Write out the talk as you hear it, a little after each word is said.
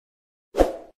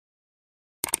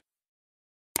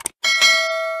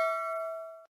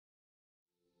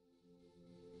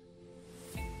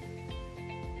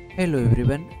Hello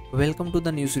everyone, welcome to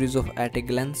the new series of At a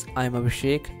Glance. I am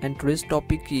Abhishek and today's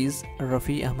topic is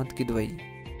Rafi Ahmed Kidwai.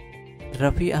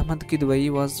 Rafi Ahmed Kidwai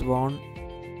was born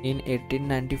in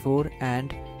 1894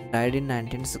 and died in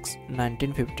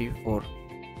 1954.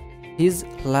 His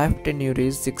life tenure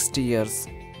is 60 years.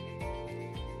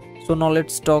 So now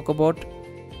let's talk about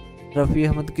Rafi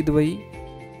Ahmed Kidwai.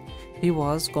 He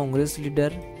was Congress leader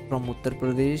from Uttar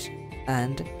Pradesh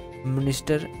and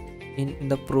minister in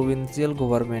the provincial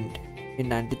government in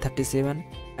 1937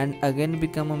 and again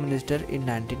became a minister in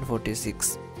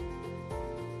 1946.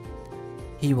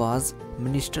 He was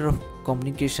Minister of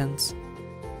Communications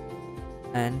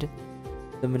and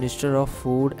the Minister of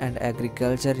Food and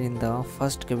Agriculture in the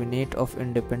first cabinet of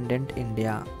independent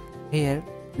India. Here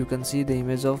you can see the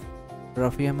image of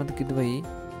Rafi Ahmed Kidwai.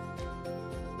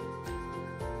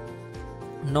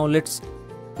 Now let's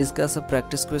discuss a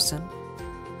practice question.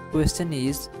 Question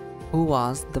is, who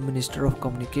was the Minister of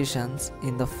Communications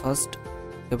in the first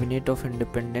cabinet of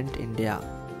independent India?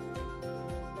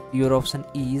 Your option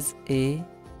is A.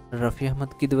 Rafi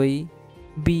Ahmed Kidwai,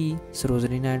 B.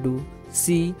 Sarojini Naidu,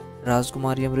 C.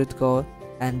 Rajkumari Amrit Kaur,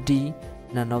 and D.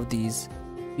 None of these.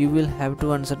 You will have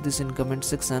to answer this in comment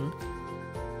section.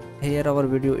 Here our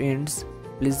video ends.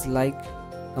 Please like,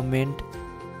 comment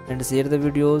and share the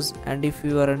videos, and if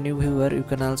you are a new viewer you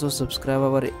can also subscribe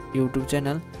our YouTube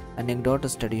channel Anecdote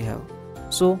Study Hub.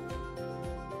 So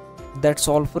that's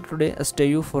all for today. Stay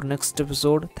tuned for next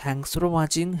episode. Thanks for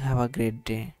watching. Have a great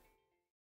day.